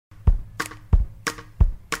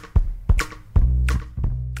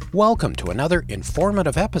Welcome to another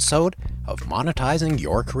informative episode of Monetizing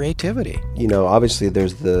Your Creativity. You know, obviously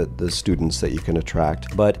there's the students that you can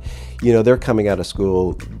attract, but, you know, they're coming out of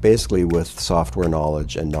school basically with software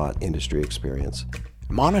knowledge and not industry experience.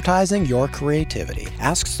 Monetizing Your Creativity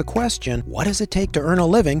asks the question, what does it take to earn a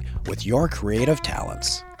living with your creative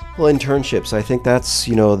talents? Well, internships, I think that's,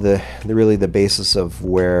 you know, the really the basis of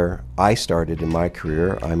where I started in my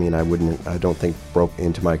career. I mean, I don't think broke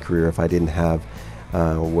into my career if I didn't have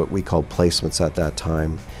what we called placements at that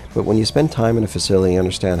time. But when you spend time in a facility, you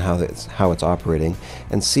understand how it's operating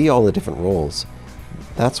and see all the different roles,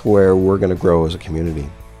 that's where we're going to grow as a community.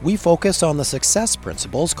 We focus on the success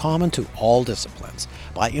principles common to all disciplines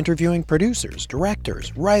by interviewing producers,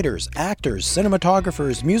 directors, writers, actors,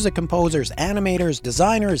 cinematographers, music composers, animators,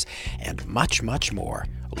 designers, and much, much more.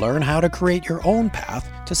 Learn how to create your own path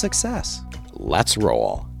to success. Let's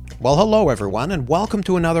roll. Well, hello everyone, and welcome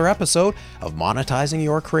to another episode of Monetizing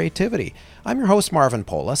Your Creativity. I'm your host, Marvin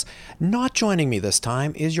Polis. Not joining me this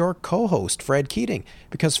time is your co-host, Fred Keating.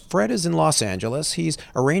 Because Fred is in Los Angeles, he's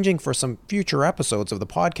arranging for some future episodes of the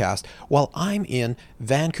podcast, while I'm in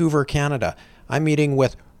Vancouver, Canada. I'm meeting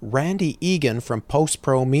with Randy Egan from Post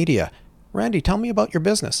Pro Media. Randy, tell me about your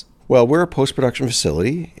business. Well, we're a post-production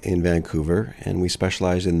facility in Vancouver, and we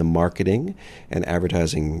specialize in the marketing and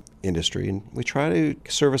advertising industry. And we try to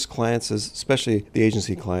service clients, especially the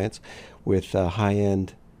agency clients, with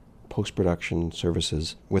high-end post-production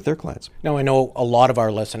services with their clients. Now, I know a lot of our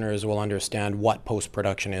listeners will understand what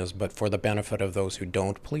post-production is, but for the benefit of those who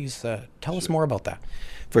don't, please tell us more about that.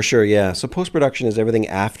 For sure, yeah. So post-production is everything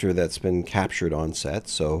after that's been captured on set.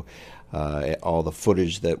 So all the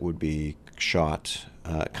footage that would be shot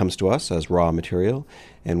comes to us as raw material,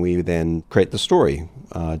 and we then create the story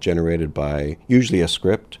generated by usually a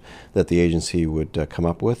script that the agency would come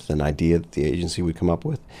up with, an idea that the agency would come up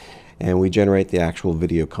with, and we generate the actual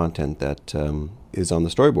video content that is on the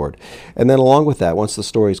storyboard. And then along with that, once the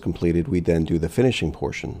story is completed, we then do the finishing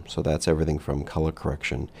portion. So that's everything from color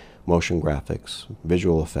correction, motion graphics,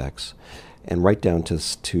 visual effects, and right down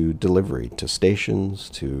to delivery, to stations,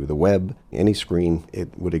 to the web, any screen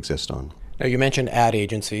it would exist on. Now, you mentioned ad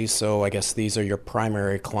agencies, so I guess these are your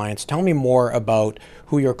primary clients. Tell me more about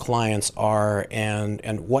who your clients are and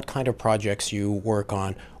what kind of projects you work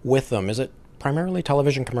on with them. Is it primarily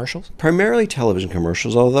television commercials? Primarily television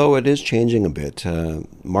commercials, although it is changing a bit.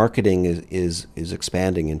 Marketing is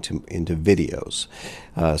expanding into videos.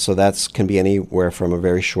 So that can be anywhere from a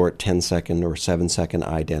very short 10-second or 7-second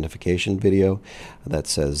identification video that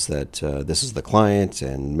says that this is the client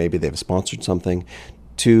and maybe they've sponsored something,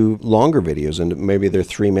 to longer videos, and maybe they're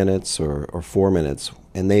 3 minutes or 4 minutes,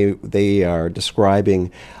 and they are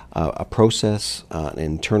describing a process, an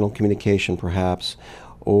internal communication perhaps,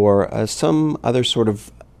 or some other sort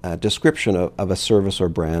of description of a service or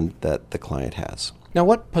brand that the client has. Now,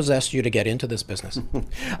 what possessed you to get into this business?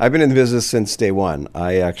 I've been in the business since day one.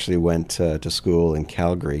 I actually went to school in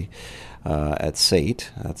Calgary at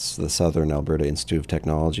SAIT, that's the Southern Alberta Institute of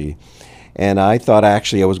Technology, and I thought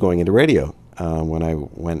I was going into radio when I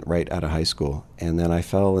went right out of high school. And then I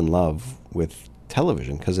fell in love with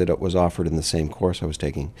television because it was offered in the same course I was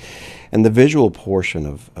taking. And the visual portion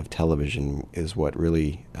of television is what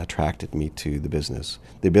really attracted me to the business.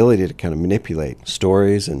 The ability to kind of manipulate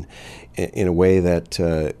stories and in a way that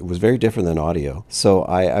was very different than audio. So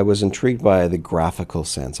I was intrigued by the graphical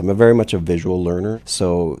sense. I'm very much a visual learner,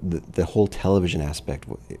 so the whole television aspect,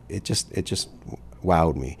 it just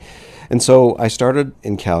wowed me. And so I started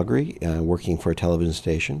in Calgary working for a television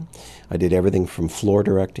station. I did everything from floor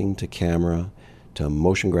directing to camera to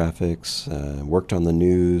motion graphics, worked on the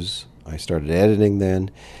news. I started editing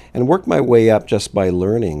then and worked my way up just by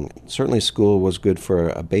learning. Certainly school was good for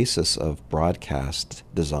a basis of broadcast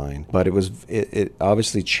design, but it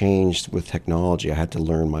obviously changed with technology. I had to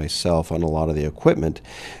learn myself on a lot of the equipment,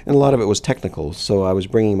 and a lot of it was technical. So I was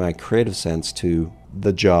bringing my creative sense to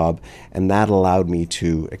the job, and that allowed me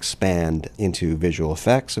to expand into visual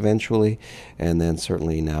effects eventually, and then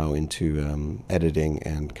certainly now into editing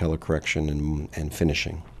and color correction and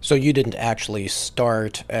finishing. So you didn't actually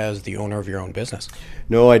start as the owner of your own business?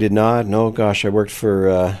 No, I did not. No, gosh, I worked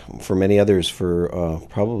for many others for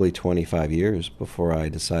probably 25 years before I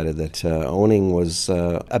decided that owning was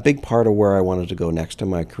a big part of where I wanted to go next in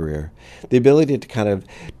my career. The ability to kind of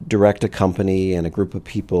direct a company and a group of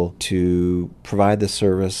people to provide the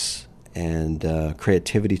service and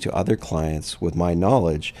creativity to other clients with my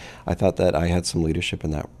knowledge, I thought that I had some leadership in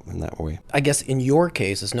that way. I guess in your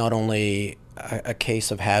case, it's not only a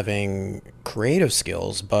case of having creative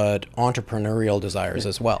skills, but entrepreneurial desires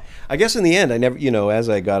as well. I guess in the end, I never, as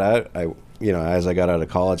I got out, as I got out of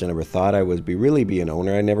college, I never thought I would really be an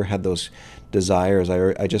owner. I never had those desires.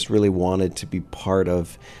 I just really wanted to be part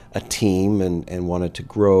of a team and wanted to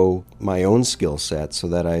grow my own skill set so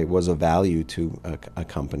that I was of value to a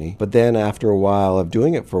company. But then after a while of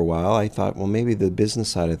doing it for a while, I thought, well, maybe the business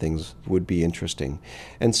side of things would be interesting.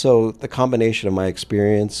 And so the combination of my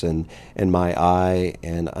experience and my eye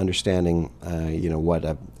and understanding, what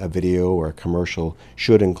a video or a commercial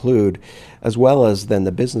should include, as well as then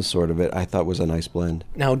the business sort of it, I thought was a nice blend.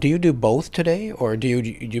 Now, do you do both today, or do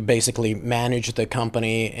you basically manage the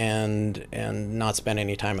company and not spend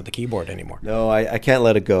any time at the keyboard anymore? No, I can't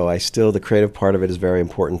let it go. The creative part of it is very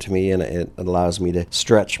important to me, and it allows me to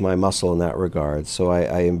stretch my muscle in that regard. So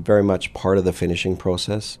I am very much part of the finishing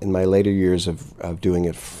process. In my later years of doing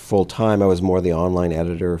it full time, I was more the online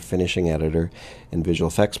editor, finishing editor, and visual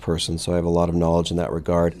effects person, so I have a lot of knowledge in that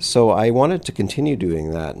regard. So I wanted to continue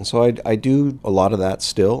doing that, and so I do a lot of that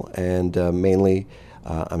still, and mainly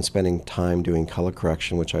I'm spending time doing color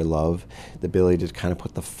correction, which I love. The ability to kind of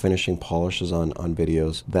put the finishing polishes on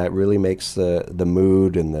videos that really makes the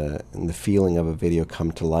mood and the feeling of a video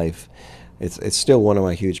come to life. It's still one of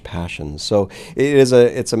my huge passions. So it's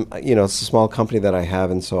a small company that I have,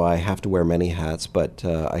 and so I have to wear many hats, but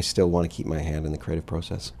I still want to keep my hand in the creative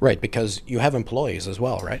process. Right, because you have employees as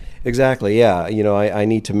well, right? Exactly, yeah. I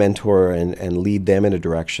need to mentor and lead them in a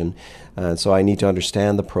direction. So I need to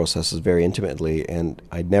understand the processes very intimately, and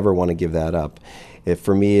I'd never want to give that up.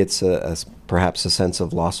 For me, it's perhaps a sense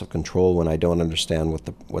of loss of control when I don't understand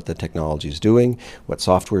what the technology is doing, what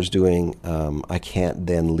software is doing. I can't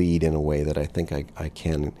then lead in a way that I think I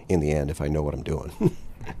can in the end if I know what I'm doing.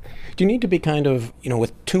 Do you need to be kind of,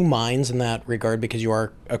 with two minds in that regard, because you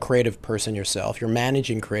are a creative person yourself? You're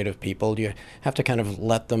managing creative people. Do you have to kind of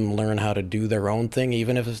let them learn how to do their own thing,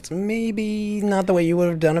 even if it's maybe not the way you would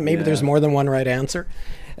have done it? Maybe there's more than one right answer?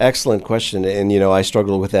 Excellent question. And, I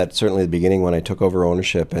struggled with that certainly at the beginning when I took over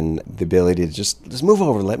ownership and the ability to just move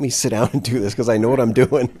over and let me sit down and do this because I know what I'm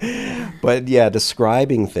doing. But yeah,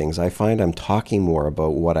 describing things, I find I'm talking more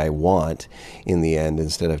about what I want in the end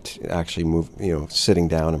instead of actually sitting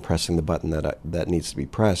down and pressing the button that needs to be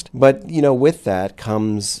pressed. But, with that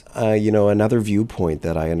comes, another viewpoint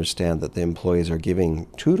that I understand that the employees are giving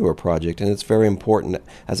to a project. And it's very important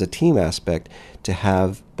as a team aspect to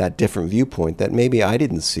have that different viewpoint that maybe I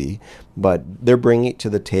didn't see, but they're bringing it to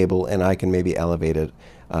the table and I can maybe elevate it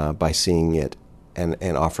by seeing it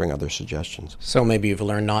and offering other suggestions. So maybe you've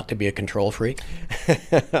learned not to be a control freak?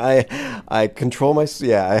 I control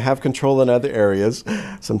I have control in other areas,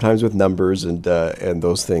 sometimes with numbers and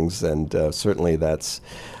those things, and certainly that's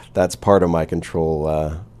part of my control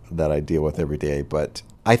that I deal with every day. But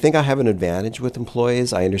I think I have an advantage with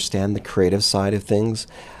employees. I understand the creative side of things,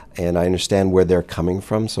 and I understand where they're coming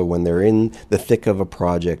from. So when they're in the thick of a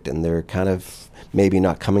project and they're kind of maybe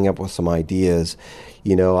not coming up with some ideas,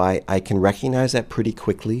 I can recognize that pretty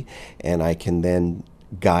quickly, and I can then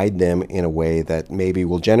guide them in a way that maybe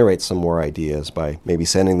will generate some more ideas by maybe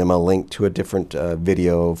sending them a link to a different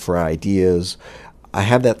video for ideas. I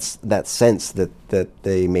have that sense that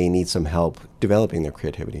they may need some help developing their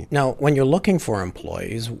creativity. Now, when you're looking for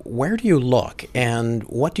employees, where do you look, and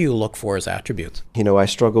what do you look for as attributes? I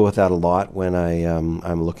struggle with that a lot when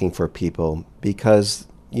I'm looking for people because,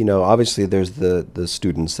 obviously there's the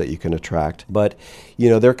students that you can attract, but,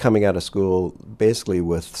 they're coming out of school basically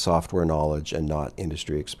with software knowledge and not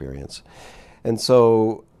industry experience. And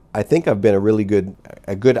so I think I've been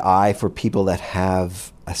a good eye for people that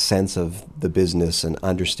have a sense of the business and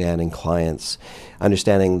understanding clients,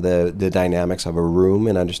 understanding the dynamics of a room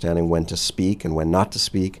and understanding when to speak and when not to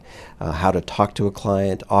speak, how to talk to a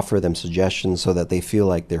client, offer them suggestions so that they feel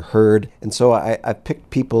like they're heard. And so I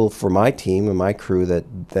picked people for my team and my crew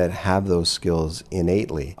that have those skills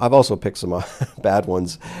innately. I've also picked some bad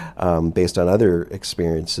ones based on other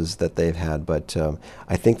experiences that they've had, but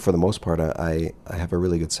I think for the most part I have a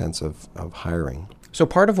really good sense of hiring. So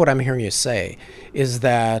part of what I'm hearing you say is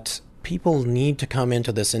that people need to come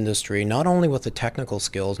into this industry not only with the technical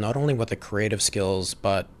skills, not only with the creative skills,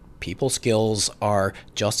 but people skills are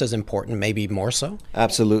just as important, maybe more so?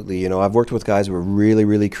 Absolutely. I've worked with guys who are really,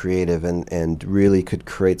 really creative and really could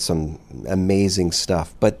create some amazing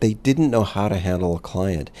stuff, but they didn't know how to handle a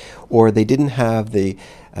client, or they didn't have the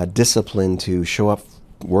discipline to show up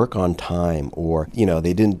work on time, or,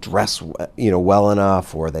 they didn't dress, well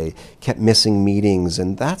enough, or they kept missing meetings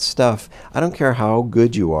and that stuff. I don't care how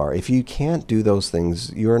good you are. If you can't do those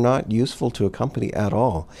things, you're not useful to a company at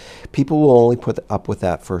all. People will only put up with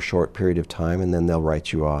that for a short period of time, and then they'll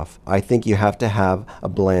write you off. I think you have to have a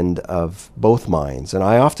blend of both minds. And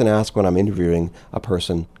I often ask when I'm interviewing a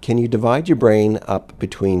person, can you divide your brain up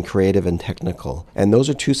between creative and technical? And those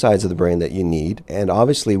are two sides of the brain that you need. And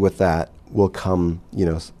obviously with that will come,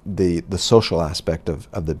 the social aspect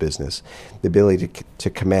of the business, the ability to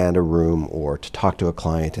command a room or to talk to a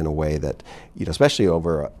client in a way that, especially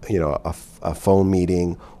over, a phone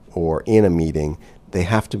meeting or in a meeting, they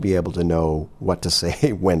have to be able to know what to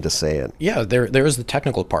say, when to say it. Yeah, there is the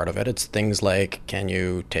technical part of it. It's things like, can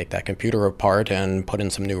you take that computer apart and put in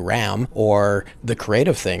some new RAM? Or the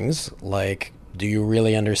creative things like, do you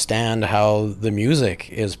really understand how the music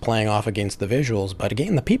is playing off against the visuals? But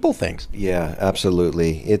again, the people things. Yeah,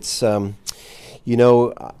 absolutely. It's,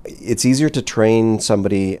 it's easier to train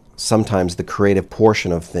somebody, sometimes the creative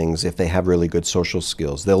portion of things, if they have really good social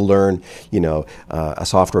skills. They'll learn, a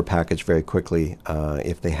software package very quickly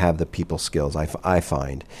if they have the people skills, I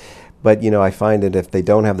find. But, I find that if they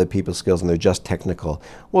don't have the people skills and they're just technical,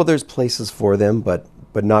 well, there's places for them, but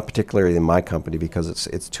not particularly in my company because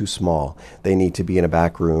it's too small. They need to be in a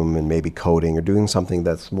back room and maybe coding or doing something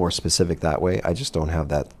that's more specific that way. I just don't have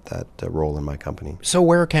that role in my company. So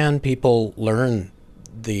where can people learn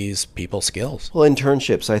these people skills? Well,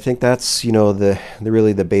 internships. I think that's, the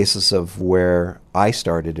really the basis of where I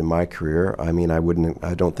started in my career. I mean, I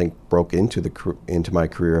don't think broke into my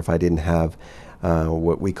career if I didn't have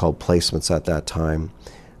what we called placements at that time.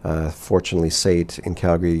 Fortunately, SAIT in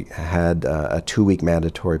Calgary had a 2-week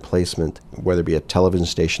mandatory placement, whether it be a television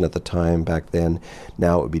station at the time back then.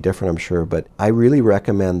 Now it would be different, I'm sure. But I really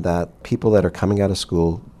recommend that people that are coming out of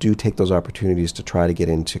school do take those opportunities to try to get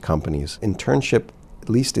into companies. Internship, at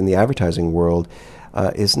least in the advertising world,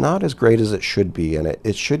 is not as great as it should be, and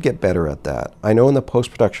it should get better at that. I know in the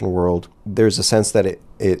post-production world, there's a sense that it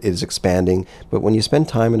is expanding, but when you spend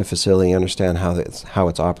time in a facility and understand how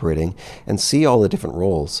it's operating and see all the different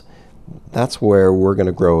roles, that's where we're going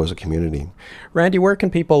to grow as a community. Randy, where can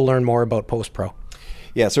people learn more about PostPro?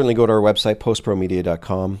 Yeah, certainly go to our website,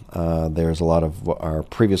 postpromedia.com. There's a lot of our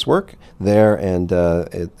previous work there, and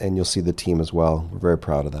you'll see the team as well. We're very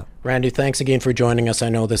proud of that. Randy, thanks again for joining us. I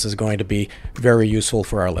know this is going to be very useful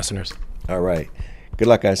for our listeners. All right. Good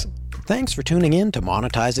luck, guys. Thanks for tuning in to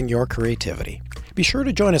Monetizing Your Creativity. Be sure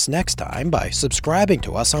to join us next time by subscribing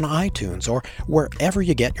to us on iTunes or wherever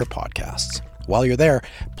you get your podcasts. While you're there,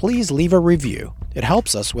 please leave a review. It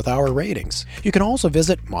helps us with our ratings. You can also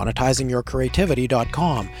visit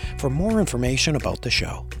monetizingyourcreativity.com for more information about the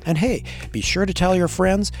show. And hey, be sure to tell your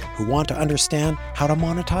friends who want to understand how to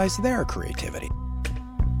monetize their creativity.